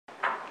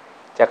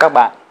Chào các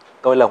bạn,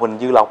 tôi là Huỳnh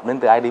Dư Lộc đến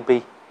từ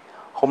IDP.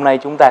 Hôm nay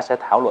chúng ta sẽ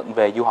thảo luận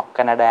về du học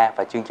Canada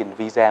và chương trình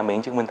visa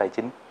miễn chứng minh tài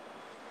chính.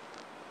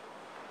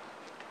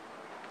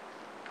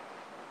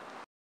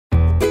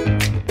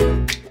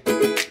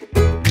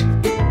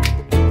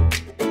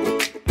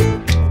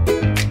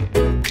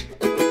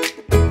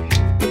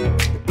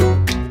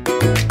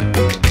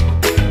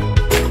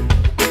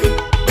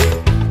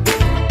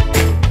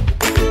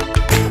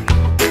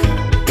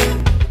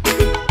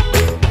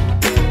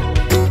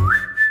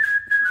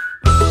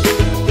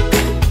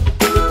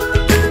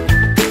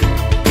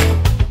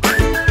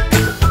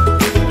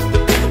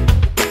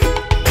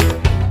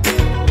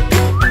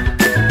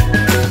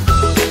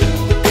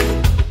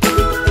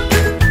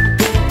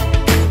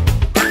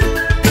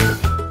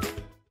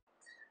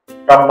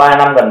 Trong 3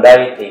 năm gần đây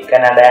thì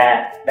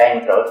Canada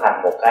đang trở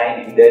thành một cái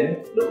điểm đến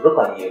được rất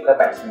là nhiều các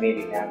bạn sinh viên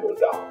Việt Nam lựa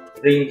chọn.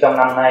 Riêng trong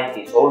năm nay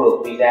thì số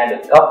lượng visa được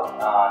cấp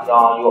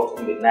cho du học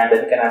sinh Việt Nam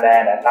đến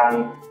Canada đã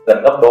tăng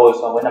gần gấp đôi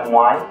so với năm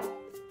ngoái.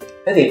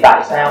 Thế thì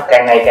tại sao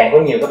càng ngày càng có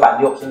nhiều các bạn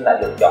du học sinh lại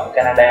lựa chọn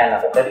Canada là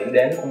một cái điểm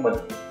đến của mình?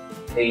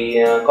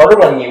 Thì có rất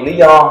là nhiều lý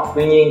do,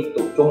 tuy nhiên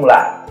tụ chung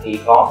lại thì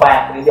có 3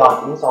 cái lý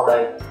do chính sau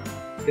đây.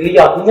 Cái lý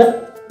do thứ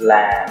nhất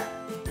là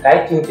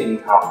cái chương trình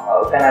học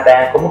ở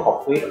Canada có mức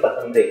học phí rất là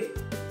thân thiện.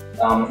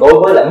 Đối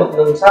với lại mức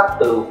ngân sách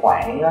từ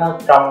khoảng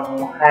trong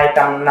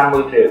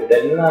 250 triệu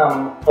đến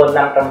hơn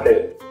 500 triệu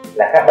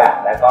là các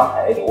bạn đã có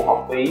thể đủ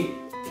học phí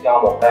cho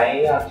một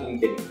cái chương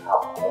trình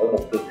học ở một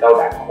trường cao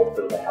đẳng hoặc một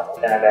trường đại học ở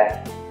Canada.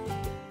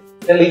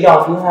 Cái lý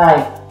do thứ hai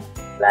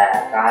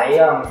là cái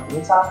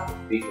chính sách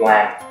việc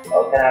làm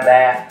ở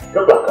Canada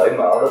rất là cởi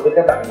mở đối với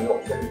các bạn du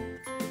học sinh.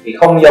 Thì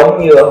không giống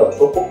như ở một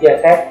số quốc gia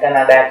khác,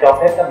 Canada cho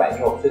phép các bạn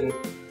du học sinh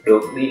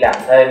được đi làm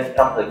thêm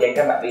trong thời gian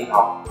các bạn đi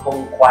học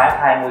không quá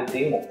 20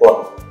 tiếng một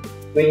tuần.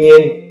 Tuy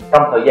nhiên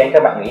trong thời gian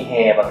các bạn nghỉ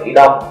hè và nghỉ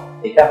đông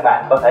thì các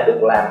bạn có thể được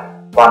làm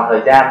toàn thời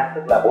gian,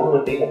 tức là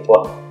 40 tiếng một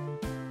tuần.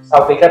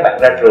 Sau khi các bạn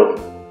ra trường,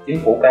 chính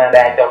phủ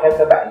Canada cho phép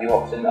các bạn du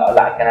học sinh ở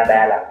lại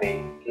Canada làm việc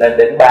lên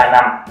đến 3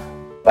 năm.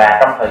 Và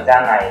trong thời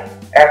gian này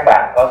các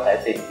bạn có thể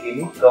tìm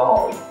kiếm cơ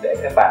hội để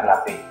các bạn làm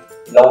việc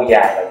lâu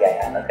dài và dài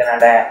hạn ở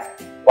Canada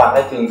qua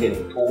cái chương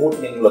trình thu hút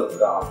nhân lực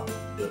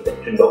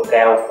trình độ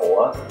cao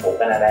của chính phủ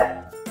Canada.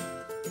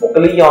 Một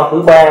cái lý do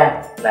thứ ba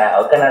là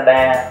ở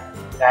Canada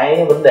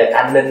cái vấn đề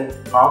an ninh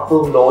nó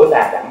tương đối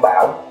là đảm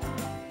bảo.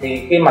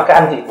 Thì khi mà các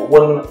anh chị phụ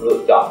huynh lựa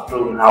chọn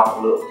trường học,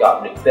 lựa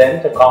chọn điểm đến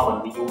cho con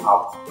mình đi du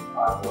học,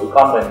 gửi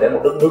con mình đến một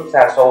đất nước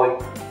xa xôi,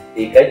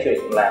 thì cái chuyện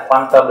là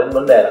quan tâm đến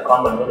vấn đề là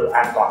con mình có được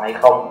an toàn hay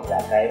không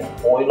là cái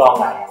mối lo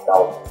ngại hàng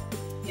đầu.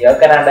 Thì ở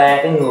Canada,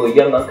 cái người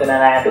dân ở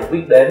Canada được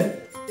biết đến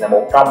là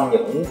một trong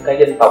những cái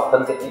dân tộc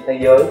thân thiện trên thế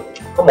giới.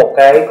 Có một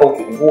cái câu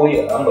chuyện vui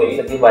ở Mỹ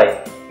là như vậy.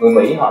 Người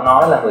Mỹ họ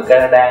nói là người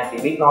Canada chỉ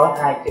biết nói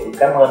 2 chữ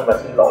cảm ơn và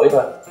xin lỗi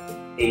thôi.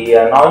 Thì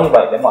nói như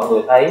vậy để mọi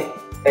người thấy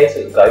cái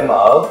sự cởi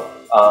mở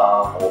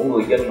của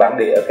người dân bản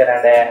địa ở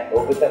Canada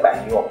đối với các bạn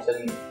du học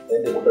sinh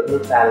đến từ một đất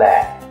nước xa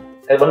lạ.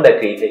 Cái vấn đề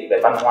kỳ thị về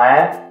văn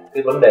hóa,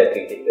 cái vấn đề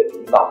kỳ thị về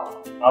chủng tộc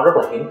nó rất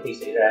là hiếm khi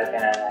xảy ra ở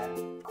Canada.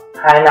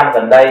 2 năm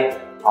gần đây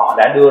họ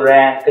đã đưa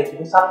ra cái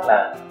chính sách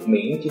là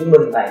miễn chứng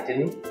minh tài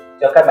chính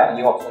cho các bạn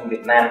du học sinh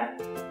Việt Nam.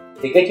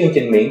 Thì cái chương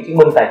trình miễn chứng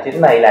minh tài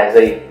chính này là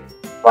gì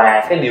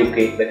và cái điều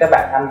kiện để các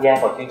bạn tham gia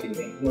vào chương trình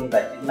miễn chứng minh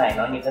tài chính này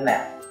nó như thế nào?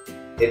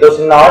 Thì tôi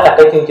xin nói là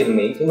cái chương trình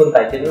miễn chứng minh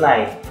tài chính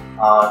này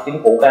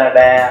chính phủ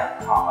Canada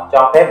họ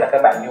cho phép là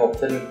các bạn du học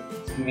sinh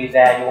xin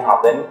visa du học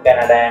đến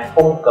Canada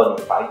không cần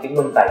phải chứng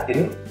minh tài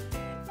chính,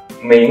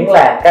 miễn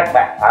là các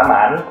bạn thỏa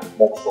mãn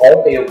một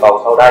số cái yêu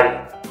cầu sau đây.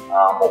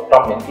 Một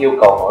trong những yêu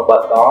cầu nổi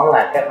bật đó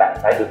là các bạn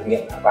phải được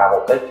nhận vào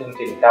một cái chương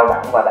trình cao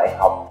đẳng và đại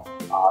học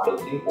được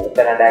chính phủ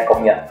Canada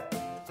công nhận.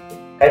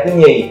 Cái thứ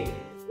nhì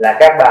là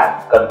các bạn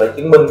cần phải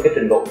chứng minh cái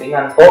trình độ tiếng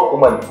Anh tốt của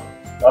mình,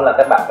 đó là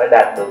các bạn phải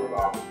đạt được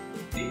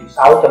điểm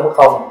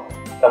 6.0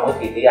 trong cái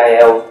kỳ thi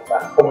IELTS và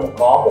không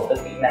có một cái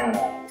kỹ năng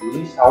nào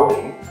dưới 6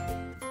 điểm.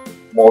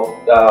 Một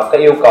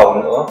cái yêu cầu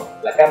nữa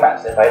là các bạn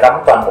sẽ phải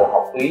đóng toàn bộ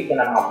học phí cho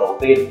năm học đầu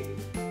tiên.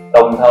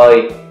 Đồng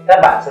thời các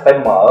bạn sẽ phải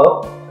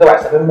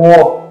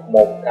mua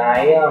một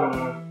cái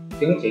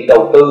chứng chỉ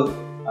đầu tư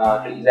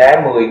trị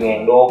giá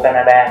 10.000 đô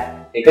Canada.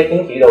 Thì cái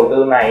chứng chỉ đầu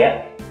tư này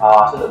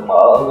sẽ được mở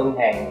ở ngân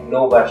hàng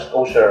Nova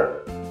Scotia.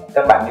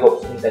 Các bạn du học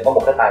sinh sẽ có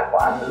một cái tài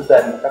khoản đứng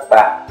tên của các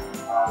bạn.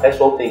 Cái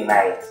số tiền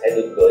này sẽ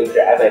được gửi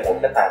trả về một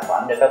cái tài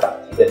khoản cho các bạn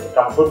chỉ định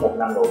trong suốt 1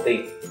 năm đầu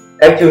tiên.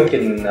 Cái chương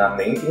trình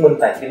miễn chứng minh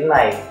tài chính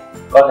này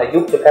có thể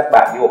giúp cho các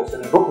bạn du học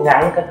sinh rút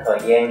ngắn cái thời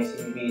gian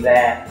xin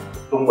visa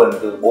trung bình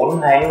từ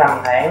 4 tháng, 5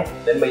 tháng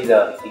đến bây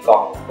giờ thì chỉ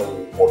còn từ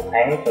 1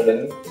 tháng cho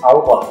đến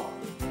 6 tuần.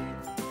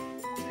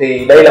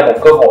 Thì đây là một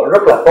cơ hội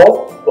rất là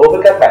tốt đối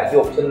với các bạn du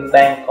học sinh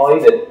đang có ý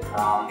định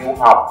du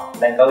học,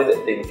 đang có ý định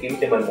tìm kiếm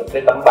cho mình một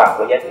cái tấm bằng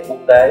có giá trị quốc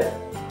tế.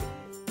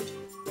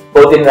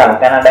 Tôi tin rằng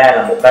Canada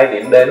là một cái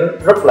điểm đến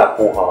rất là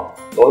phù hợp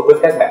đối với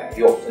các bạn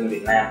du học sinh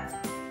Việt Nam,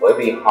 bởi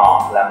vì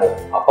họ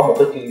có một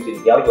cái chương trình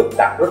giáo dục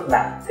đặt rất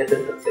nặng cái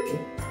tính thực tiễn,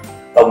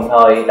 đồng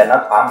thời là nó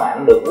thỏa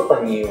mãn được rất là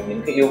nhiều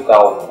những cái yêu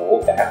cầu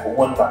của cả phụ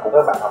huynh và của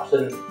các bạn học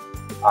sinh.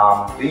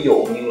 Ví dụ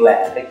như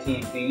là cái chi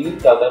phí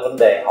cho cái vấn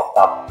đề học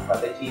tập và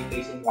cái chi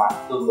phí sinh hoạt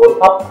tương đối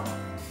thấp,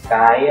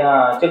 cái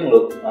chất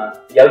lượng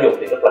giáo dục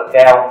thì rất là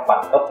cao,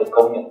 bằng cấp được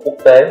công nhận quốc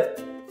tế,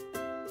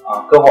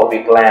 cơ hội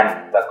việc làm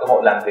và cơ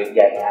hội làm việc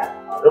dài hạn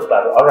rất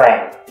là rõ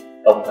ràng,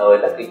 đồng thời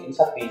là cái chính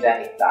sách visa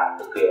hiện tại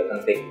cực kỳ là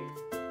thân thiện.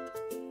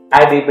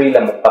 IDP là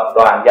một tập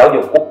đoàn giáo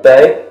dục quốc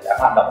tế đã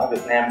hoạt động ở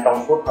Việt Nam trong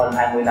suốt hơn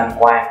 20 năm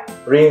qua.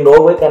 Riêng đối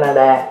với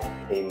Canada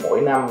thì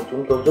mỗi năm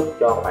chúng tôi giúp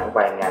cho khoảng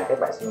vài ngàn các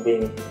bạn sinh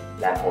viên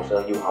làm hồ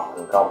sơ du học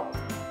thành công.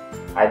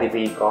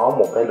 IDP có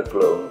một cái lực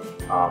lượng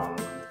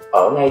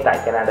ở ngay tại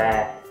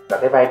Canada, và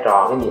cái vai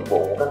trò, cái nhiệm vụ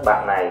của các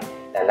bạn này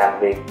là làm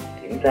việc,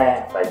 kiểm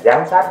tra và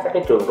giám sát các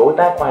cái trường đối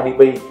tác của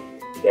IDP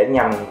để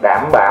nhằm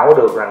đảm bảo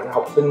được rằng cái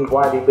học sinh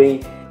của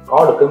IDP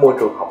có được cái môi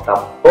trường học tập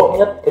tốt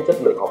nhất, cái chất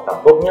lượng học tập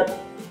tốt nhất,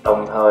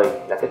 đồng thời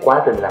là cái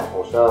quá trình làm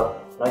hồ sơ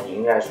nó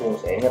diễn ra suôn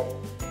sẻ nhất.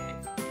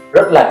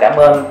 Rất là cảm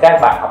ơn các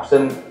bạn học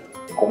sinh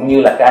cũng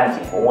như là các anh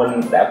chị phụ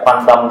huynh đã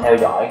quan tâm theo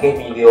dõi cái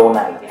video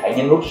này. Thì hãy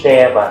nhấn nút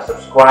share và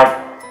subscribe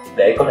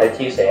để có thể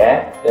chia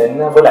sẻ đến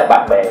với lại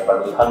bạn bè và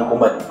người thân của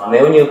mình.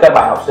 Nếu như các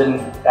bạn học sinh,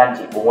 các anh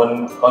chị phụ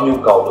huynh có nhu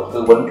cầu được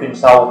tư vấn chuyên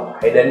sâu,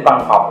 hãy đến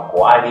văn phòng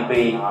của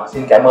IDP.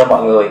 Xin cảm ơn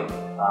mọi người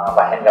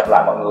và hẹn gặp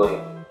lại mọi người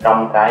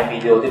trong cái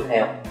video tiếp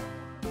theo.